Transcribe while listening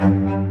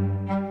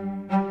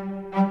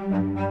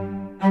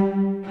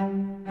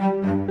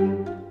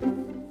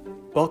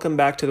welcome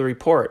back to The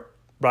Report,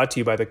 brought to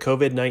you by the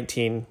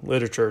COVID-19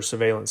 Literature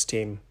Surveillance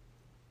Team.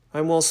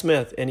 I'm Will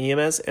Smith, an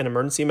EMS and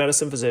emergency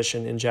medicine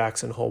physician in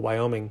Jackson Hole,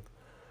 Wyoming.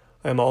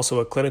 I am also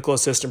a clinical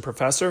assistant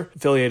professor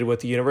affiliated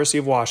with the University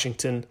of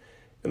Washington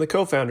and the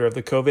co-founder of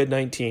the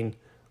COVID-19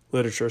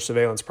 Literature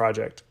Surveillance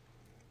Project.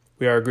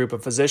 We are a group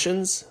of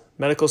physicians,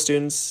 medical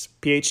students,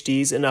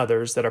 PhDs, and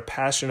others that are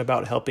passionate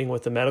about helping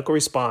with the medical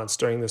response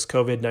during this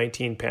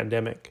COVID-19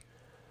 pandemic.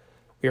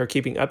 We are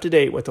keeping up to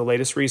date with the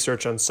latest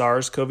research on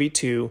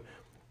SARS-CoV-2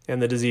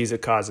 and the disease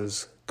it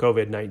causes,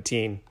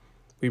 COVID-19.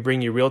 We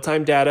bring you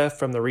real-time data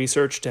from the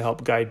research to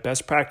help guide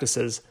best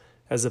practices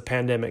as the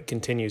pandemic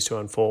continues to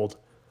unfold.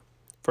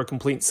 For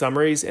complete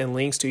summaries and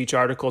links to each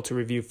article to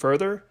review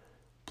further,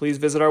 please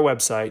visit our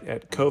website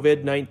at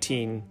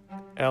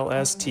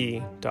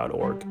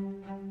covid19lst.org.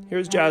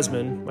 Here's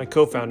Jasmine, my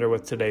co-founder,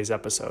 with today's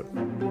episode.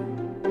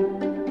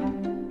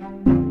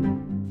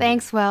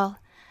 Thanks, Will.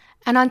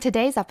 And on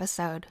today's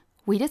episode,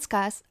 we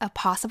discuss a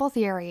possible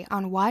theory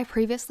on why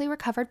previously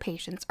recovered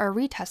patients are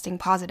retesting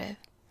positive,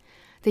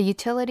 the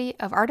utility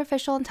of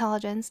artificial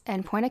intelligence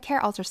and point-of-care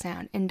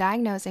ultrasound in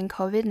diagnosing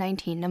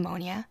COVID-19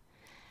 pneumonia,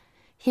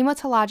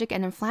 hematologic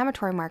and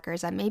inflammatory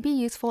markers that may be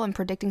useful in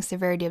predicting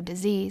severity of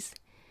disease,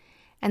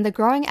 and the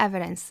growing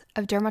evidence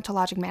of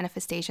dermatologic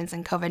manifestations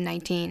in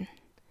COVID-19.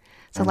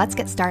 So let's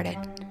get started.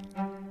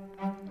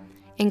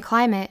 In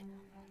climate,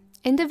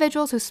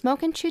 individuals who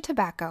smoke and chew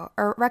tobacco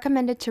are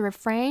recommended to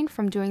refrain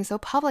from doing so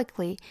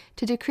publicly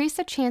to decrease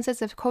the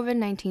chances of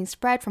COVID-19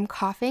 spread from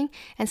coughing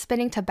and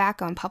spitting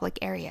tobacco in public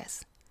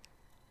areas.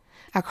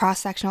 A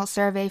cross-sectional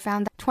survey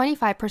found that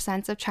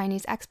 25% of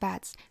Chinese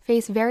expats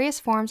face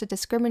various forms of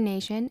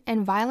discrimination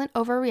and violent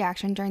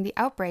overreaction during the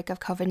outbreak of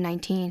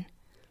COVID-19.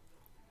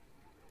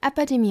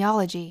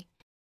 Epidemiology.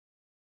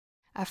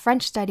 A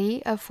French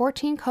study of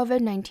 14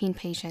 COVID-19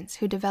 patients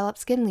who developed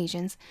skin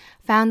lesions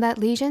found that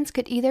lesions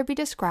could either be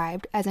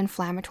described as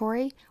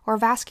inflammatory or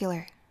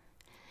vascular.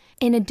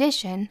 In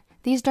addition,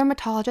 these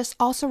dermatologists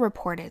also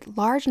reported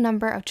large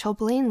number of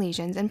chilblain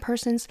lesions in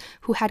persons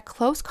who had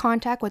close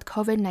contact with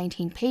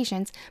COVID-19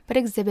 patients but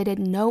exhibited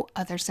no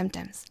other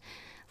symptoms,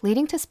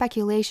 leading to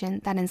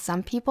speculation that in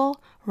some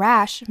people,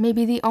 rash may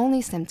be the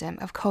only symptom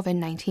of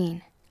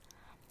COVID-19.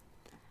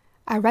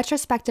 A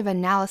retrospective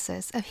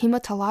analysis of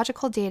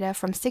hematological data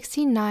from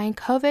 69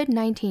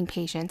 COVID-19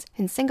 patients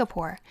in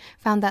Singapore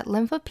found that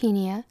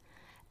lymphopenia,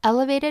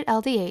 elevated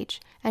LDH,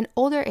 and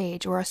older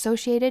age were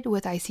associated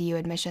with ICU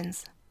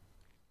admissions.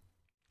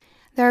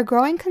 There are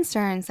growing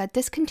concerns that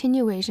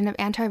discontinuation of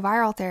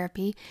antiviral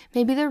therapy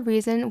may be the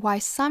reason why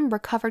some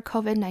recovered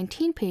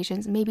COVID-19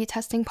 patients may be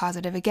testing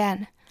positive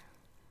again.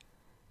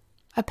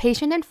 A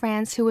patient in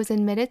France who was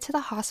admitted to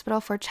the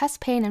hospital for chest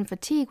pain and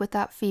fatigue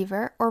without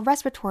fever or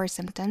respiratory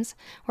symptoms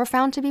were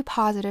found to be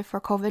positive for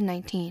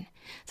COVID-19,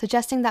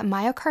 suggesting that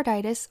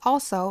myocarditis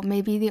also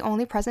may be the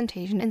only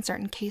presentation in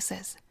certain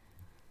cases.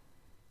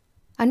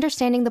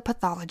 Understanding the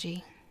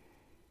pathology.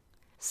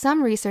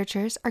 Some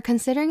researchers are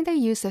considering the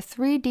use of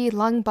 3D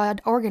lung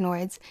blood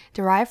organoids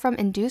derived from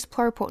induced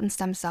pluripotent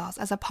stem cells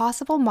as a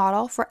possible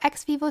model for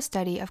ex vivo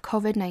study of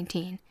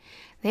COVID-19.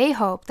 They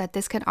hope that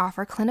this can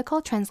offer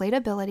clinical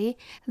translatability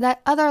that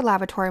other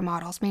laboratory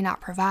models may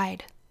not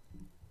provide.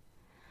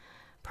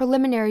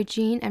 Preliminary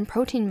gene and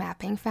protein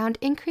mapping found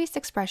increased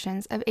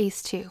expressions of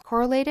ACE2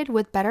 correlated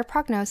with better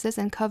prognosis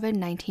in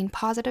COVID-19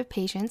 positive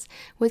patients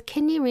with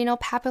kidney renal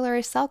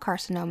papillary cell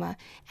carcinoma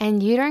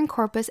and uterine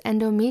corpus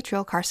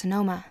endometrial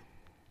carcinoma.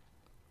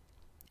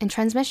 In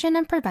transmission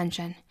and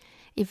prevention,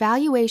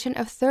 evaluation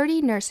of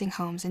 30 nursing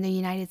homes in the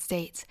United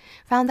States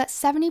found that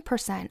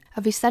 70%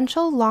 of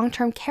essential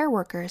long-term care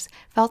workers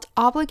felt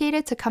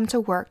obligated to come to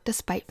work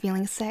despite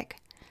feeling sick.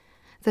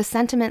 The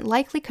sentiment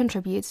likely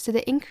contributes to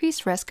the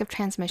increased risk of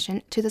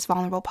transmission to this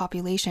vulnerable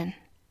population.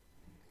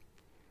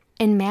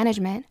 In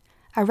management,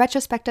 a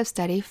retrospective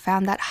study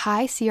found that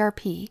high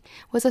CRP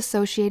was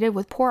associated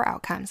with poor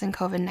outcomes in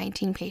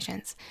COVID-19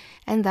 patients,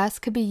 and thus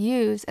could be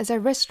used as a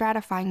risk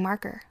stratifying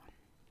marker.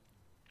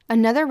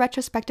 Another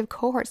retrospective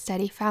cohort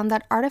study found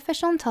that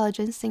artificial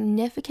intelligence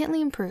significantly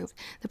improved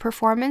the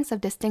performance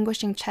of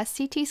distinguishing chest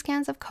CT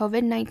scans of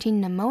COVID-19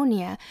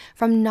 pneumonia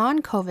from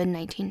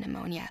non-COVID-19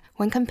 pneumonia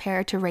when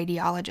compared to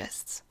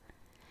radiologists.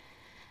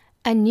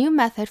 A new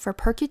method for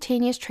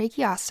percutaneous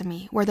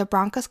tracheostomy, where the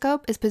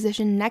bronchoscope is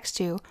positioned next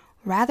to,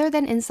 rather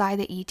than inside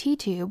the ET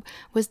tube,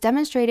 was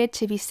demonstrated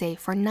to be safe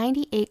for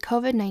 98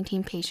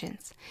 COVID-19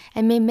 patients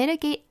and may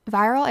mitigate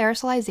viral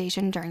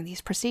aerosolization during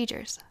these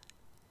procedures.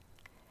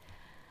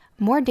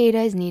 More data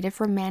is needed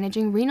for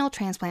managing renal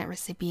transplant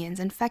recipients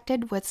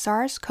infected with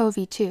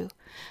SARS-CoV-2,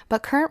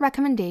 but current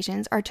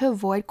recommendations are to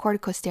avoid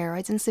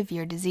corticosteroids in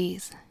severe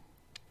disease.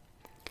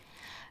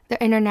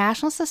 The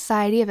International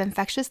Society of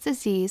Infectious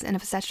Disease and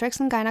Obstetrics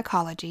and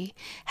Gynecology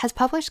has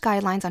published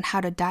guidelines on how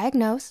to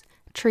diagnose,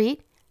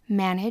 treat,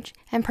 manage,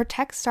 and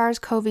protect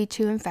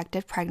SARS-CoV-2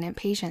 infected pregnant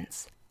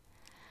patients.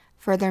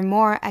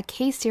 Furthermore, a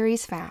case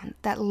series found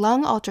that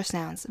lung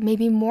ultrasounds may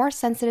be more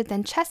sensitive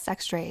than chest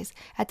x-rays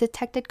at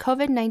detected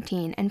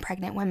COVID-19 in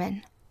pregnant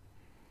women.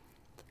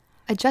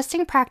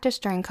 Adjusting practice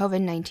during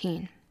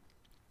COVID-19.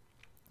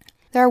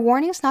 There are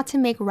warnings not to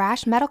make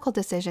rash medical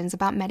decisions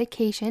about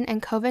medication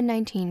and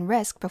COVID-19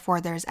 risk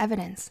before there is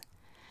evidence.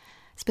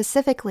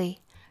 Specifically,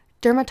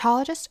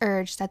 dermatologists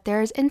urge that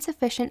there is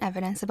insufficient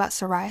evidence about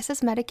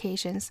psoriasis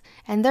medications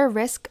and their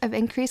risk of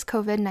increased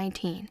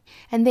COVID-19,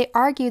 and they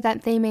argue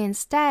that they may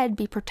instead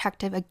be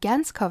protective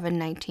against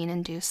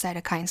COVID-19-induced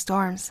cytokine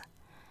storms.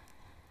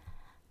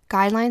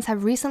 Guidelines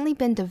have recently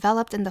been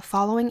developed in the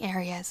following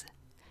areas: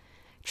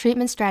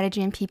 treatment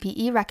strategy and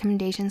PPE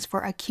recommendations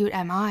for acute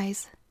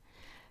MIs,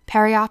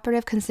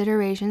 perioperative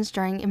considerations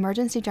during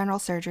emergency general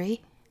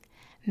surgery,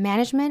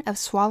 management of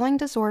swallowing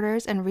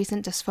disorders and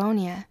recent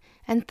dysphonia,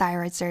 and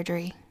thyroid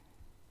surgery.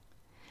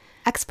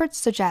 Experts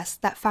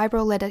suggest that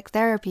fibrolytic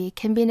therapy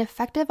can be an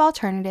effective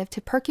alternative to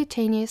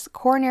percutaneous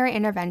coronary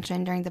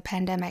intervention during the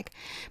pandemic,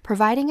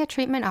 providing a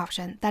treatment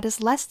option that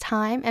is less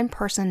time and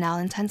personnel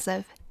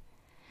intensive.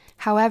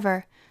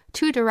 However,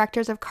 2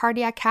 directors of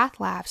cardiac cath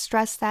labs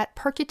stress that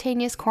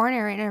percutaneous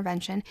coronary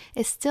intervention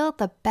is still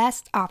the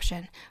best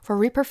option for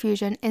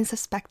reperfusion in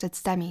suspected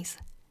STEMIs.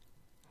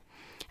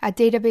 A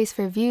database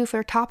review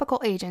for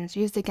topical agents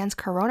used against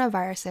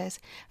coronaviruses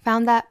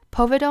found that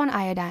povidone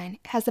iodine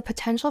has the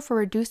potential for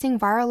reducing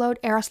viral load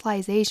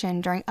aerosolization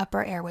during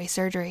upper airway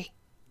surgery.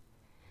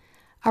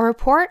 A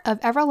report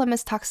of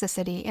everolimus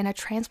toxicity in a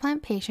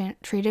transplant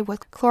patient treated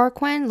with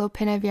chloroquine,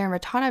 lopinavir, and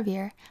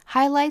ritonavir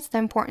highlights the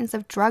importance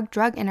of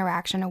drug-drug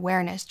interaction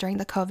awareness during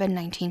the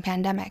COVID-19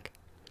 pandemic.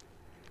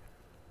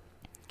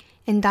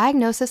 In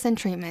diagnosis and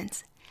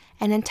treatments,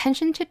 an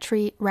intention to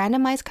treat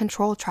randomized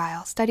control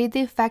trial studied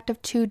the effect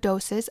of 2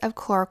 doses of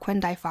chloroquine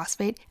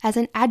diphosphate as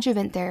an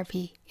adjuvant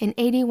therapy in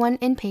 81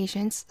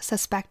 inpatients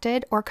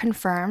suspected or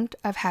confirmed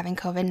of having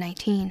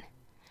COVID-19.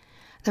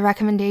 The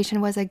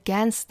recommendation was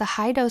against the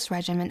high-dose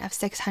regimen of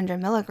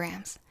 600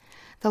 milligrams.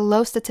 The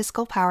low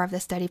statistical power of the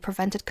study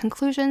prevented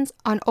conclusions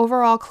on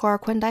overall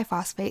chloroquine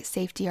diphosphate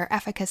safety or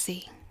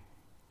efficacy.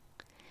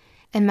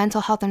 In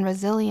mental health and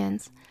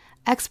resilience,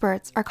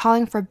 experts are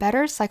calling for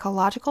better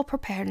psychological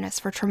preparedness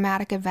for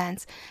traumatic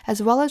events,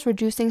 as well as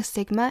reducing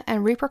stigma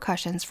and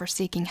repercussions for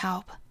seeking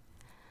help.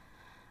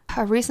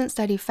 A recent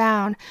study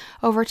found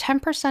over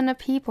 10% of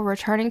people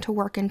returning to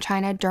work in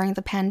China during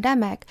the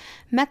pandemic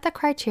met the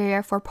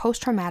criteria for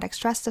post-traumatic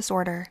stress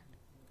disorder.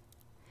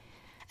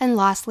 And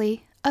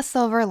lastly, a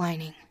silver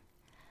lining.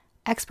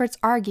 Experts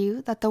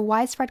argue that the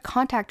widespread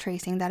contact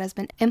tracing that has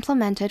been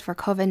implemented for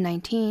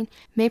COVID-19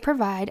 may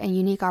provide a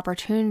unique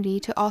opportunity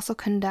to also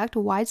conduct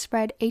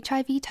widespread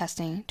HIV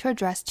testing to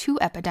address 2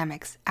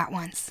 epidemics at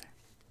once.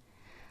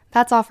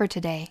 That's all for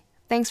today.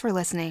 Thanks for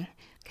listening.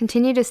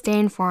 Continue to stay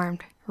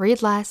informed,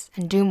 read less,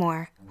 and do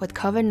more with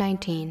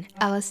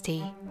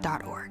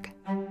COVID-19LST.org.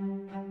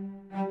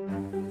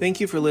 Thank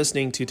you for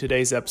listening to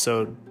today's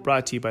episode,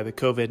 brought to you by the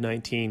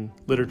COVID-19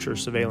 Literature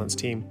Surveillance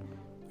Team.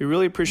 We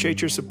really appreciate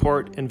your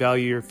support and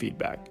value your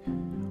feedback.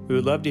 We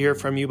would love to hear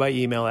from you by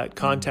email at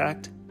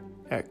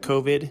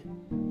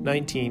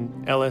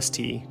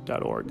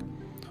contact@covid19lst.org,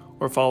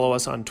 or follow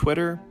us on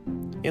Twitter,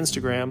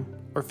 Instagram,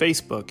 or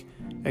Facebook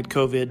at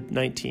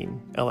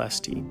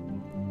COVID-19LST.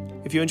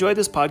 If you enjoyed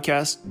this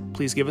podcast,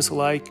 please give us a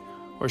like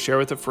or share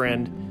with a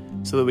friend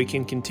so that we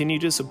can continue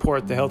to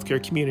support the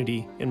healthcare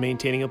community in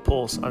maintaining a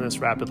pulse on this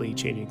rapidly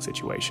changing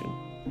situation.